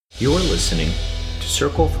You're listening to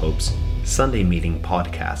Circle of Hope's Sunday Meeting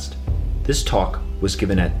podcast. This talk was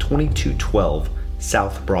given at 2212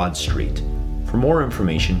 South Broad Street. For more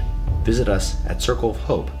information, visit us at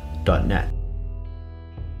circleofhope.net.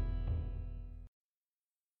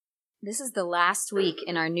 This is the last week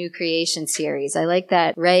in our New Creation series. I like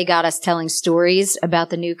that Ray got us telling stories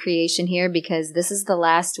about the new creation here because this is the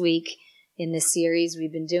last week in this series.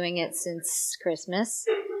 We've been doing it since Christmas,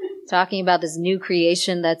 talking about this new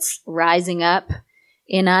creation that's rising up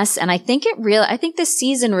in us. And I think this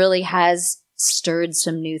season really has stirred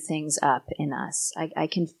some new things up in us. I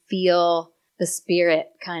can feel the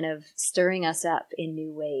Spirit kind of stirring us up in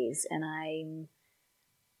new ways. And I'm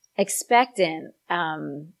expectant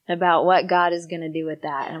about what God is going to do with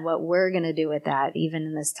that and what we're going to do with that, even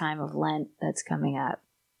in this time of Lent that's coming up.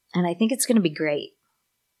 And I think it's going to be great.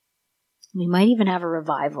 We might even have a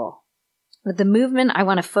revival. But the movement I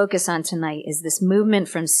want to focus on tonight is this movement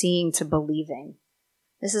from seeing to believing.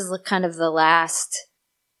 This is kind of the last,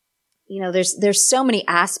 there's so many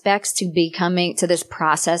aspects to this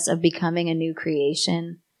process of becoming a new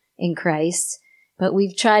creation in Christ. But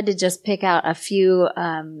we've tried to just pick out a few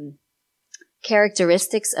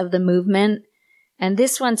characteristics of the movement. And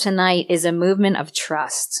this one tonight is a movement of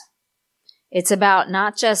trust. It's about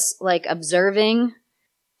not just like observing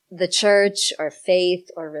the church or faith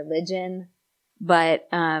or religion, but,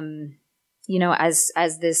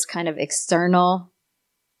 as this kind of external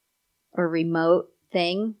or remote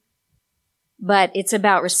thing. But it's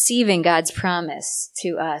about receiving God's promise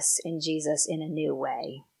to us in Jesus in a new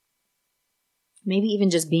way. Maybe even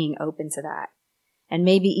just being open to that. And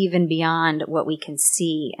maybe even beyond what we can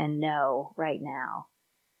see and know right now.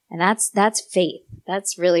 And that's faith.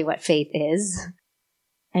 That's really what faith is.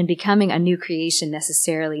 And becoming a new creation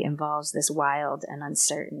necessarily involves this wild and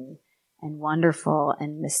uncertain and wonderful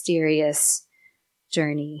and mysterious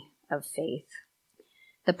journey of faith.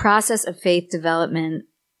 The process of faith development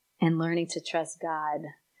and learning to trust God,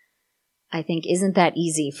 I think, isn't that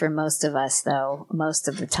easy for most of us, though, most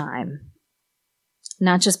of the time.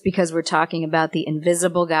 Not just because we're talking about the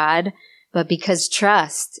invisible God, but because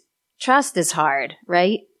trust is hard,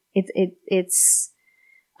 right?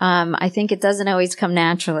 I think it doesn't always come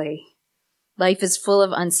naturally. Life is full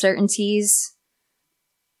of uncertainties,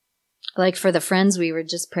 like for the friends we were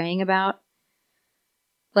just praying about.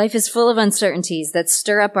 Life is full of uncertainties that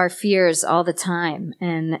stir up our fears all the time.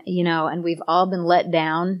 And we've all been let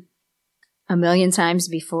down a million times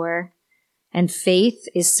before. And faith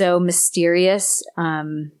is so mysterious.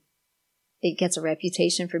 It gets a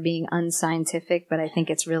reputation for being unscientific, but I think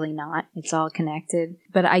it's really not. It's all connected.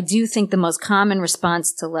 But I do think the most common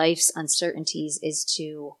response to life's uncertainties is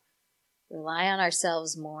to rely on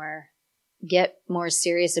ourselves more, get more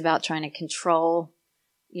serious about trying to control,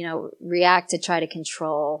 react to try to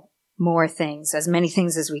control more things, as many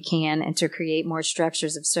things as we can, and to create more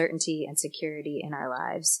structures of certainty and security in our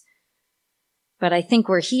lives. But I think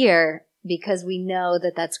we're here because we know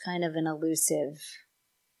that that's kind of an elusive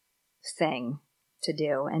thing to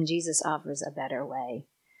do. And Jesus offers a better way,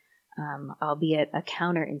 albeit a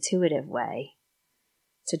counterintuitive way,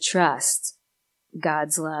 to trust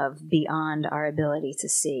God's love beyond our ability to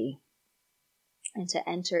see and to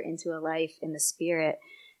enter into a life in the Spirit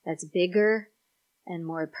that's bigger and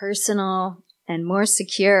more personal and more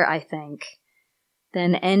secure, I think,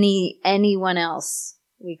 than anyone else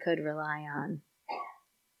we could rely on.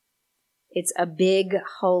 It's a big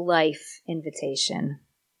whole life invitation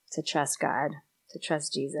to trust God, to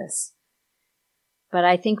trust Jesus. But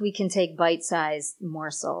I think we can take bite-sized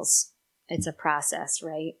morsels. It's a process,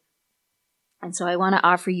 right? And so I want to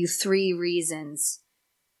offer you 3 reasons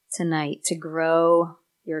tonight to grow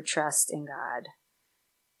your trust in God,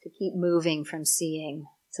 to keep moving from seeing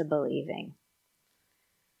to believing.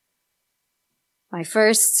 My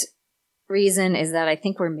first reason is that I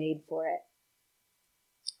think we're made for it.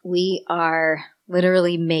 We are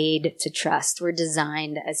literally made to trust. We're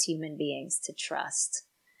designed as human beings to trust,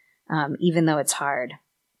 even though it's hard.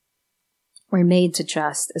 We're made to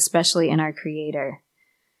trust, especially in our Creator.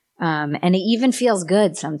 And it even feels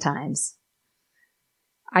good sometimes.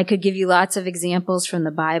 I could give you lots of examples from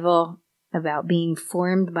the Bible about being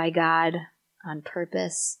formed by God on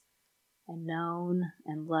purpose and known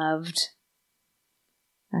and loved.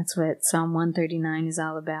 That's what Psalm 139 is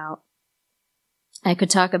all about. I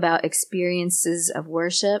could talk about experiences of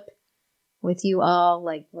worship with you all,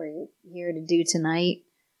 like we're here to do tonight.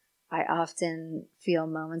 I often feel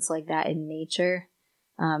moments like that in nature.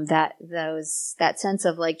 That sense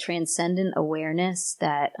of like transcendent awareness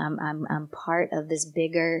that I'm part of this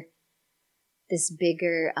bigger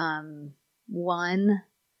one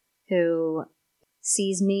who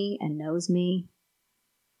sees me and knows me.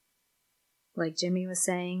 Like Jimmy was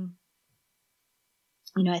saying,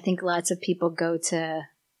 I think lots of people go to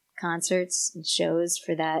concerts and shows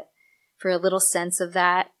for a little sense of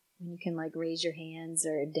that. You can like raise your hands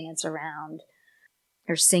or dance around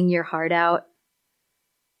or sing your heart out.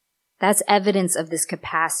 That's evidence of this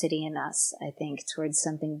capacity in us, I think, towards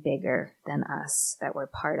something bigger than us that we're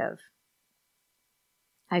part of.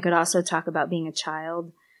 I could also talk about being a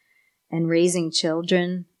child and raising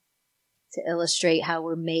children to illustrate how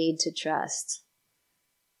we're made to trust.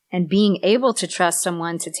 And being able to trust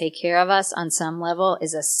someone to take care of us on some level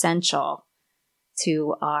is essential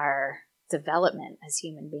to our development as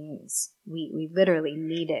human beings. We literally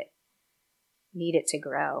need it to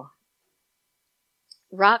grow.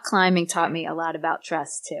 Rock climbing taught me a lot about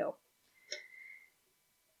trust too.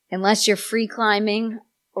 Unless you're free climbing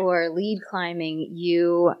or lead climbing,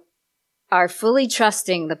 you are fully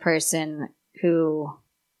trusting the person who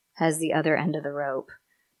has the other end of the rope.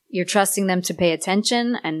 You're trusting them to pay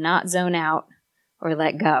attention and not zone out or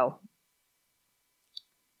let go.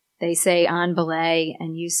 They say on belay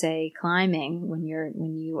and you say climbing when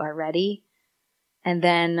you are ready. And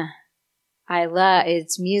then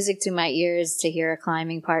it's music to my ears to hear a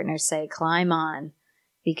climbing partner say climb on,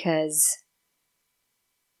 because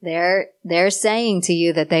they're saying to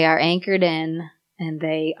you that they are anchored in and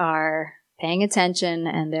they are paying attention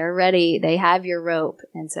and they're ready. They have your rope.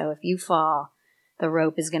 And so if you fall, the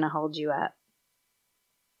rope is going to hold you up.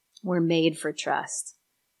 We're made for trust.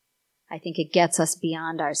 I think it gets us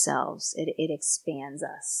beyond ourselves. It expands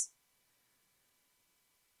us.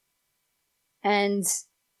 And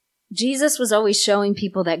Jesus was always showing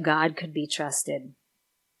people that God could be trusted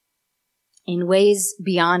in ways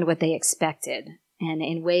beyond what they expected and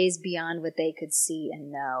in ways beyond what they could see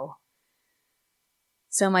and know.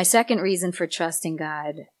 So my second reason for trusting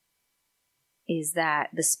God is that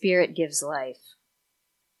the Spirit gives life.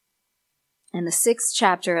 And the 6th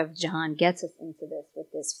chapter of John gets us into this with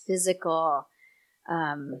this physical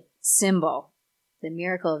symbol, the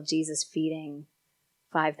miracle of Jesus feeding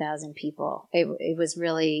 5,000 people. It was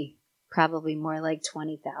really probably more like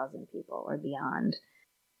 20,000 people or beyond.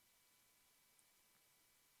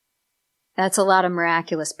 That's a lot of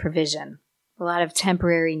miraculous provision, a lot of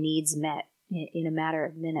temporary needs met in a matter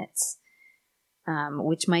of minutes,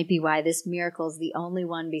 which might be why this miracle is the only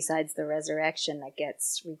one besides the resurrection that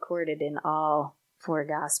gets recorded in all 4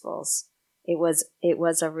 Gospels. It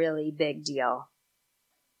was a really big deal.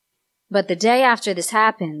 But the day after this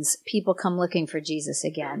happens, people come looking for Jesus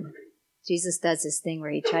again. Jesus does this thing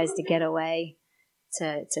where he tries to get away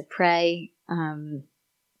to pray.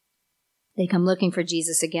 They come looking for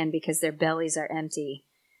Jesus again because their bellies are empty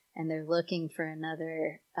and they're looking for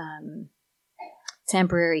another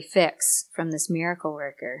temporary fix from this miracle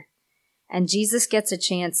worker. And Jesus gets a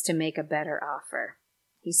chance to make a better offer.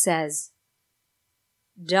 He says,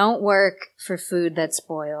 "Don't work for food that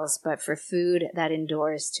spoils, but for food that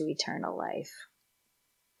endures to eternal life,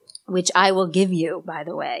 which I will give you, by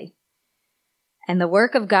the way. And the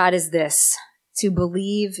work of God is this, to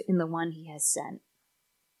believe in the one he has sent."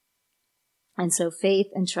 And so faith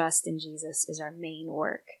and trust in Jesus is our main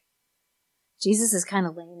work. Jesus is kind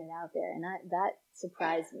of laying it out there, and that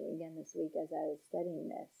surprised me again this week as I was studying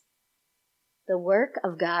this. The work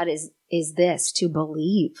of God is this, to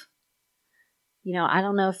believe. I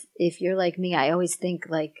don't know if you're like me. I always think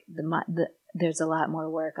like there's a lot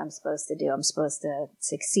more work I'm supposed to do. I'm supposed to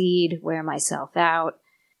succeed, wear myself out,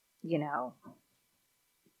 do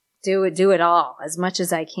it all as much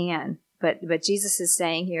as I can. But Jesus is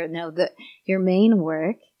saying here, no, your main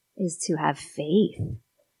work is to have faith,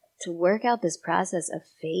 to work out this process of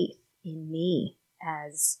faith in me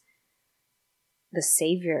as the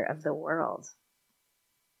Savior of the world.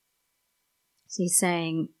 So he's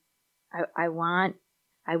saying, I want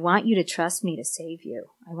you to trust me to save you.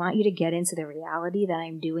 I want you to get into the reality that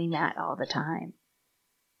I'm doing that all the time.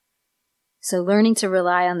 So learning to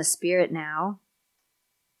rely on the Spirit now,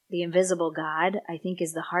 the invisible God, I think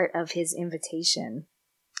is the heart of his invitation.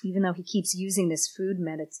 Even though he keeps using this food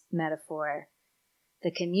metaphor,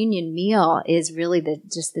 the communion meal is really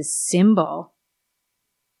just this symbol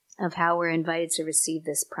of how we're invited to receive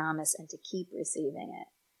this promise and to keep receiving it.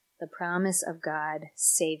 The promise of God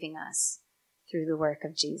saving us through the work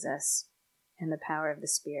of Jesus and the power of the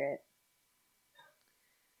Spirit.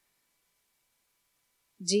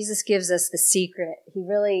 Jesus gives us the secret.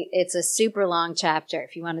 It's a super long chapter.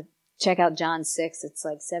 If you want to check out John 6, it's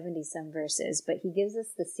like 70 some verses, but he gives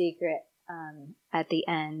us the secret at the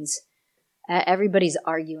end. Everybody's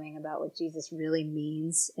arguing about what Jesus really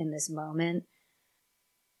means in this moment.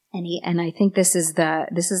 And I think this is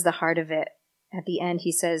the heart of it. at the end,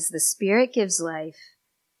 he says, the Spirit gives life.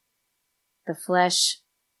 The flesh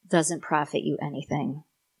doesn't profit you anything.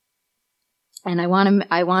 And I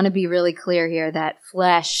want to be really clear here that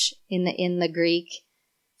flesh in the Greek,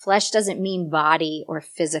 flesh doesn't mean body or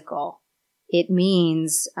physical. It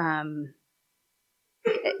means,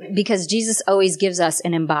 because Jesus always gives us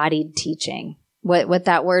an embodied teaching. What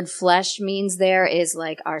that word flesh means there is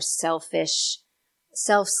like our selfish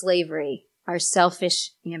self-slavery, our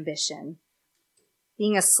selfish ambition,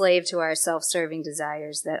 being a slave to our self-serving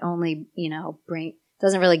desires that only,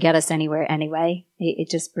 doesn't really get us anywhere anyway. It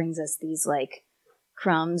just brings us these like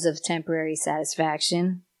crumbs of temporary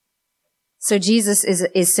satisfaction. So Jesus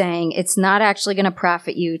is saying it's not actually going to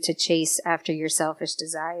profit you to chase after your selfish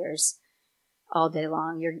desires all day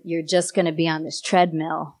long. You're just going to be on this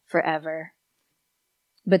treadmill forever.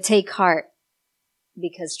 But take heart,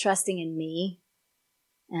 because trusting in me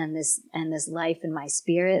and this life in my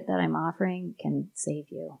Spirit that I'm offering can save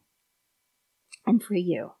you and free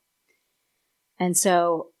you. And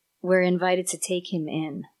so we're invited to take him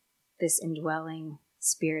in, this indwelling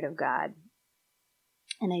Spirit of God.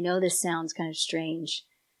 And I know this sounds kind of strange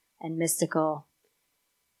and mystical,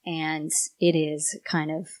 and it is kind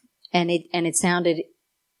of, and it sounded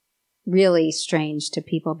really strange to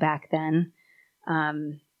people back then,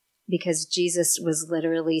 because Jesus was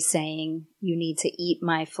literally saying, you need to eat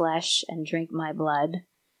my flesh and drink my blood.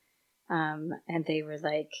 And they were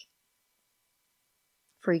like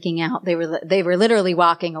freaking out. They were literally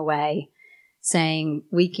walking away saying,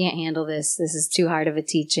 we can't handle this. This is too hard of a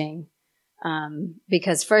teaching.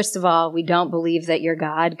 Because first of all, we don't believe that you're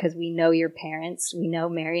God, because we know your parents. We know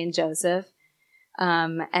Mary and Joseph.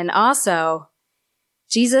 And also,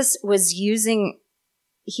 Jesus was using,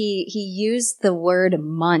 he used the word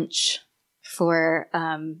munch for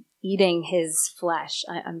eating his flesh.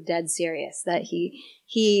 I'm dead serious that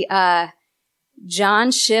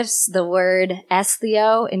John shifts the word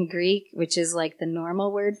esthio in Greek, which is like the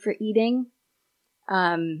normal word for eating,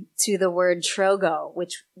 to the word trogo,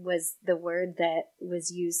 which was the word that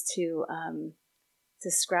was used to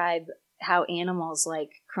describe how animals like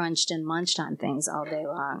crunched and munched on things all day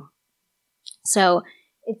long. So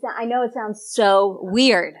I know it sounds so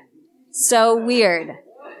weird,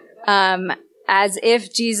 as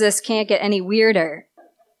if Jesus can't get any weirder.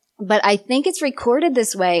 But I think it's recorded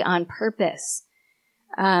this way on purpose,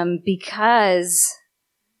 because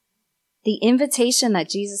the invitation that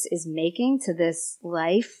Jesus is making to this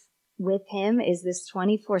life with him is this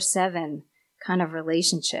 24/7 kind of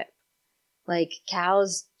relationship. Like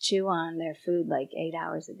cows chew on their food like 8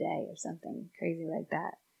 hours a day or something crazy like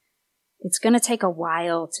that. It's going to take a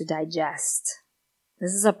while to digest.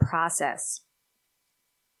 This is a process.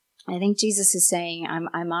 I think Jesus is saying,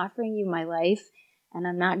 I'm offering you my life and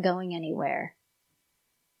I'm not going anywhere.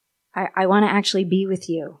 I want to actually be with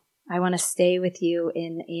you. I want to stay with you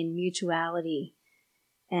in mutuality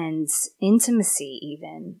and intimacy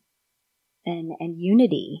even, and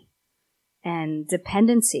unity and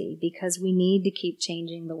dependency, because we need to keep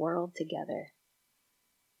changing the world together.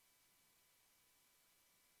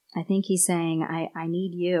 I think he's saying, I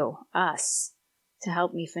need you, us, to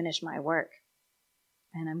help me finish my work.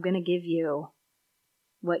 And I'm going to give you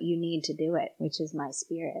what you need to do it, which is my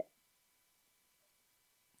Spirit.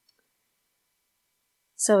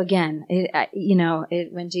 So again,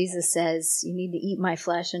 when Jesus says, you need to eat my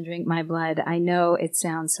flesh and drink my blood, I know it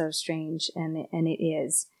sounds so strange, and it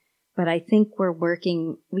is. But I think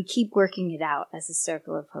we keep working it out as a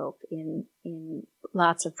Circle of Hope in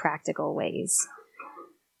lots of practical ways.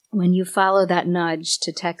 When you follow that nudge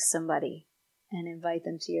to text somebody and invite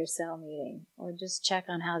them to your cell meeting, or just check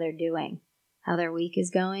on how they're doing, how their week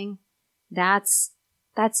is going, that's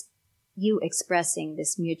you expressing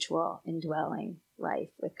this mutual indwelling life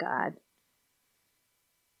with God.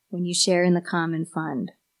 When you share in the common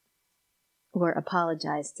fund, or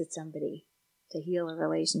apologize to somebody to heal a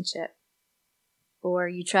relationship, or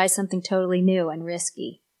you try something totally new and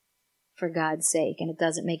risky for God's sake, and it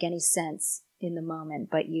doesn't make any sense in the moment,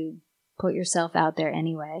 but you put yourself out there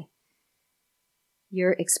anyway,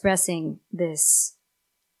 you're expressing this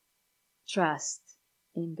trust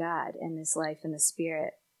in God and this life in the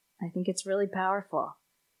Spirit. I think it's really powerful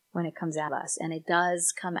when it comes out of us, and it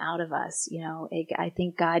does come out of us. I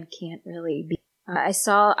think God can't really be. I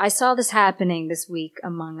saw this happening this week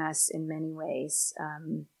among us in many ways.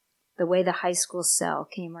 The way the high school cell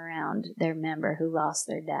came around their member who lost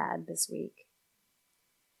their dad this week.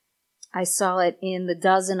 I saw it in the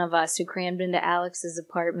dozen of us who crammed into Alex's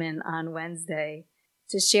apartment on Wednesday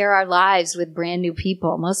to share our lives with brand new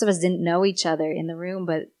people. Most of us didn't know each other in the room,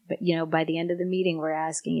 but by the end of the meeting, we're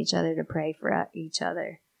asking each other to pray for each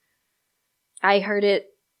other. I heard it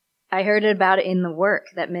about it in the work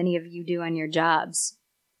that many of you do on your jobs.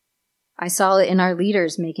 I saw it in our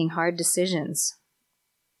leaders making hard decisions.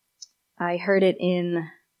 I heard it in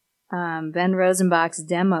Ben Rosenbach's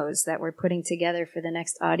demos that we're putting together for the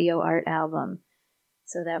next audio art album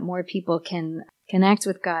so that more people can connect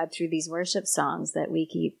with God through these worship songs that we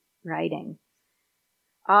keep writing.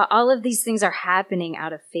 All of these things are happening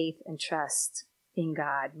out of faith and trust in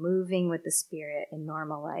God, moving with the Spirit in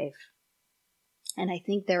normal life. And I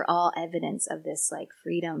think they're all evidence of this like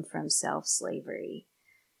freedom from self-slavery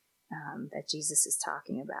that Jesus is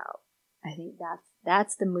talking about. I think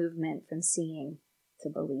that's the movement from seeing to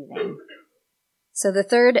believing. So the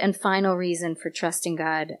third and final reason for trusting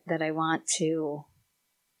God that I want to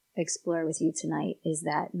explore with you tonight is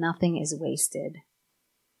that nothing is wasted.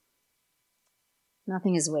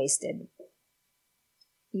 Nothing is wasted.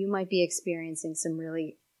 You might be experiencing some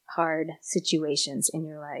really hard situations in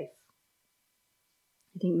your life.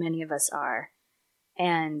 I think many of us are.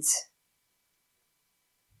 And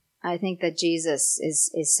I think that Jesus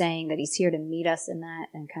is saying that he's here to meet us in that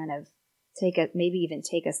and kind of maybe even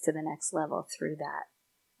take us to the next level through that.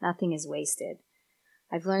 Nothing is wasted.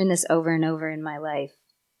 I've learned this over and over in my life.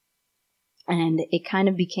 And it kind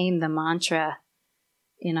of became the mantra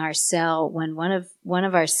in our cell when one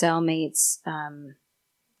of our cellmates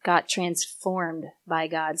got transformed by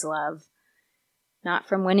God's love. Not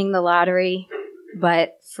from winning the lottery,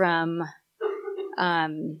 but from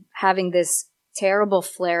having this terrible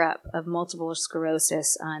flare-up of multiple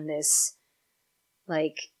sclerosis on this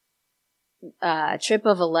trip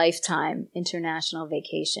of a lifetime international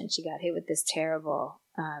vacation. She got hit with this terrible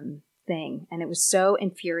thing, and it was so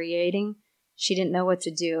infuriating. She didn't know what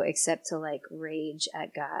to do except to rage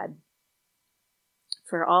at God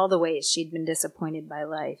for all the ways she'd been disappointed by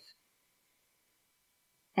life.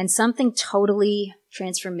 And something totally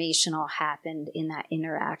transformational happened in that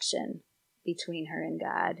interaction between her and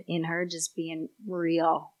God, in her just being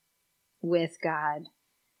real with God.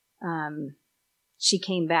 She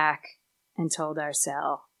came back and told our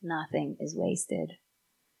cell, nothing is wasted.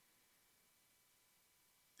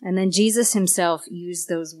 And then Jesus himself used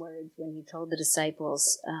those words when he told the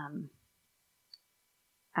disciples,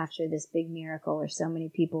 after this big miracle where so many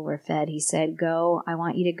people were fed, he said, "Go, I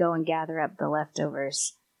want you to go and gather up the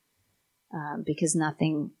leftovers, because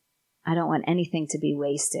I don't want anything to be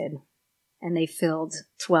wasted." And they filled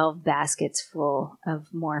 12 baskets full of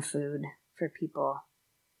more food for people.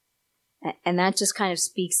 And that just kind of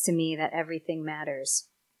speaks to me that everything matters.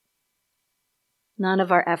 None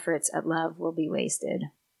of our efforts at love will be wasted,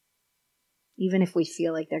 even if we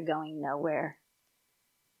feel like they're going nowhere.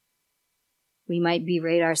 We might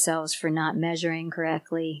berate ourselves for not measuring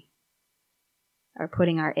correctly or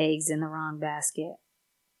putting our eggs in the wrong basket.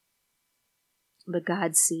 But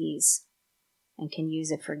God sees and can use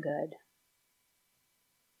it for good.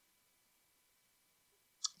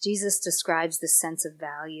 Jesus describes the sense of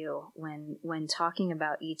value when talking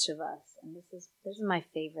about each of us. And this is my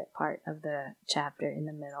favorite part of the chapter in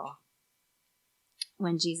the middle.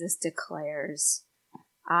 When Jesus declares,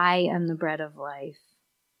 "I am the bread of life.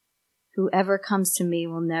 Whoever comes to me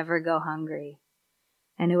will never go hungry,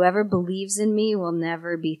 and whoever believes in me will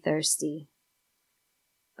never be thirsty.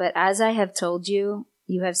 But as I have told you,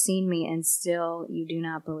 you have seen me, and still you do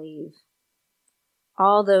not believe.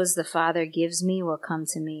 All those the Father gives me will come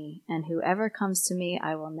to me, and whoever comes to me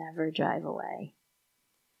I will never drive away.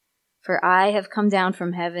 For I have come down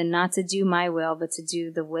from heaven not to do my will, but to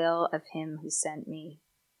do the will of him who sent me.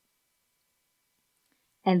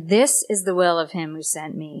 And this is the will of him who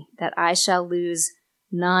sent me, that I shall lose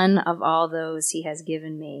none of all those he has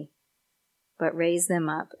given me, but raise them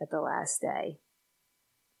up at the last day.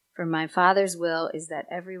 For my Father's will is that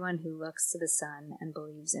everyone who looks to the Son and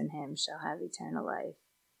believes in him shall have eternal life,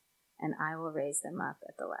 and I will raise them up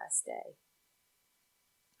at the last day."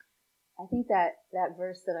 I think that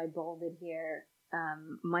verse that I bolded here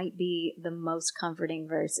might be the most comforting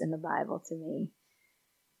verse in the Bible to me.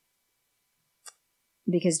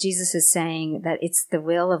 Because Jesus is saying that it's the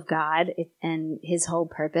will of God and his whole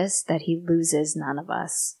purpose that he loses none of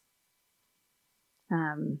us.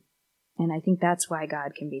 And I think that's why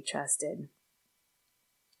God can be trusted.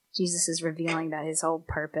 Jesus is revealing that his whole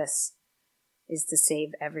purpose is to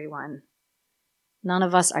save everyone. None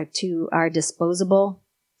of us are disposable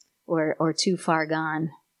or too far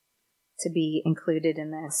gone to be included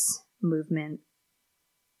in this movement.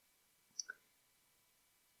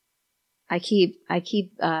 I keep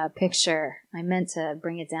a picture. I meant to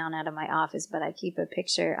bring it down out of my office, but I keep a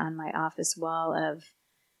picture on my office wall of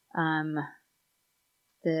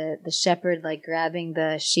the shepherd like grabbing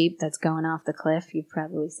the sheep that's going off the cliff. You've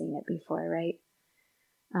probably seen it before, right?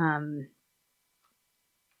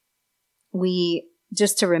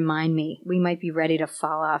 Just to remind me, we might be ready to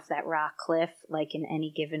fall off that rock cliff like in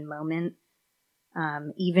any given moment.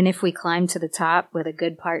 Even if we climb to the top with a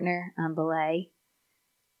good partner on belay.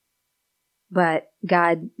 But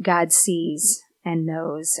God sees and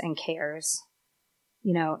knows and cares,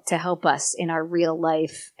 to help us in our real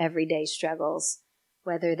life, everyday struggles,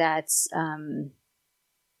 whether that's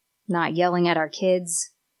not yelling at our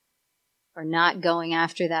kids or not going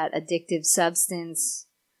after that addictive substance,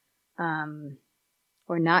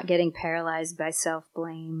 or not getting paralyzed by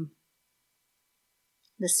self-blame.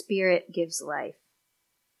 The Spirit gives life.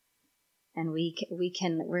 And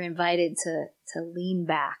we're invited to lean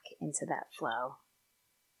back into that flow.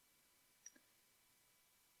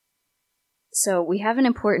 So we have an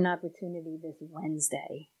important opportunity this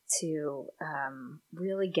Wednesday to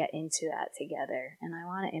really get into that together. And I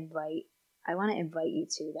want to invite you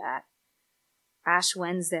to that. Ash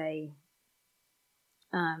Wednesday,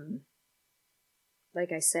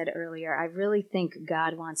 like I said earlier, I really think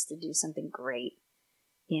God wants to do something great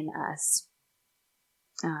in us.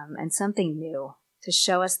 And something new to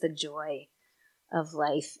show us the joy of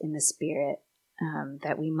life in the Spirit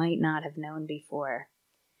that we might not have known before.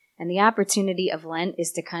 And the opportunity of Lent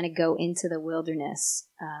is to kind of go into the wilderness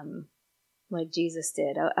like Jesus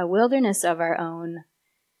did, a wilderness of our own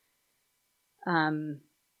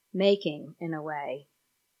making in a way,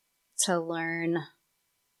 to learn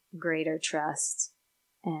greater trust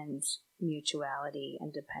and mutuality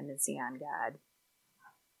and dependency on God.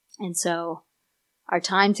 And so our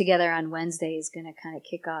time together on Wednesday is going to kind of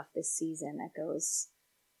kick off this season that goes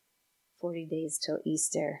 40 days till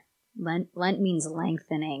Easter. Lent means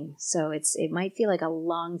lengthening, so it might feel like a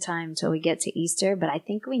long time till we get to Easter, but I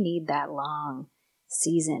think we need that long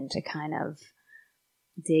season to kind of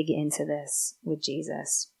dig into this with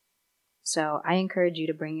Jesus. So I encourage you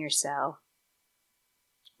to bring your cell.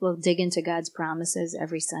 We'll dig into God's promises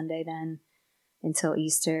every Sunday then until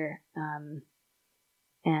Easter.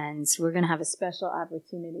 And we're going to have a special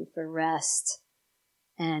opportunity for rest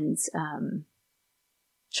and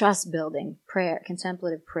trust building, prayer,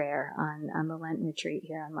 contemplative prayer on the Lent retreat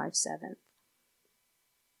here on March 7th.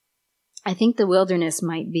 I think the wilderness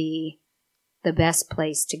might be the best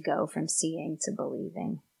place to go from seeing to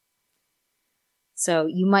believing. So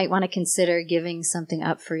you might want to consider giving something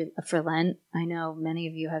up for Lent. I know many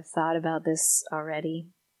of you have thought about this already.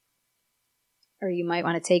 Or you might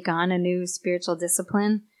want to take on a new spiritual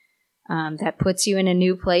discipline that puts you in a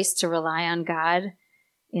new place to rely on God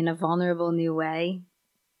in a vulnerable new way.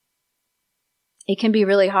 It can be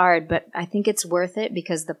really hard, but I think it's worth it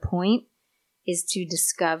because the point is to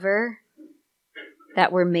discover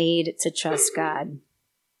that we're made to trust God.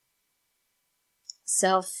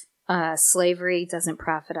 Slavery doesn't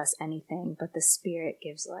profit us anything, but the Spirit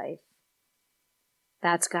gives life.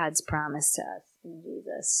 That's God's promise to us in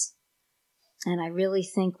Jesus. And I really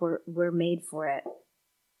think we're made for it.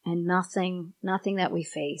 And nothing that we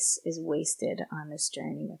face is wasted on this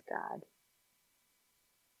journey with God.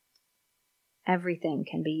 Everything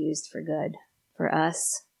can be used for good, for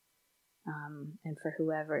us, and for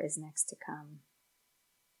whoever is next to come.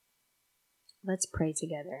 Let's pray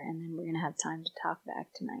together, and then we're going to have time to talk back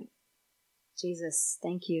tonight. Jesus,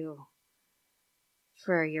 thank you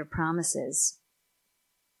for your promises.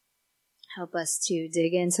 Help us to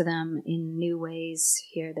dig into them in new ways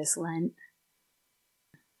here this Lent.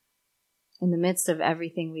 In the midst of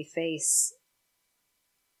everything we face,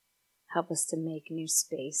 help us to make new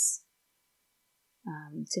space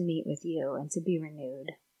to meet with you and to be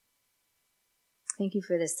renewed. Thank you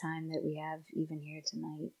for this time that we have even here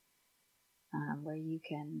tonight, where you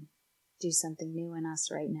can do something new in us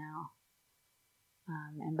right now.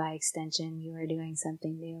 And by extension, you are doing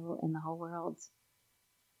something new in the whole world.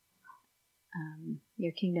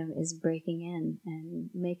 Your kingdom is breaking in and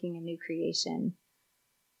making a new creation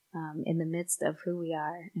in the midst of who we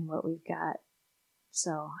are and what we've got.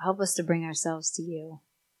 So help us to bring ourselves to you.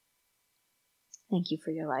 Thank you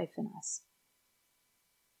for your life in us.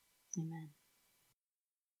 Amen.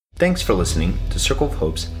 Thanks for listening to Circle of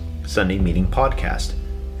Hope's Sunday Meeting Podcast.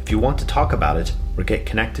 If you want to talk about it or get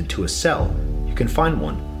connected to a cell, you can find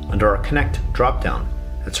one under our Connect dropdown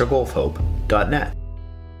at circleofhope.net.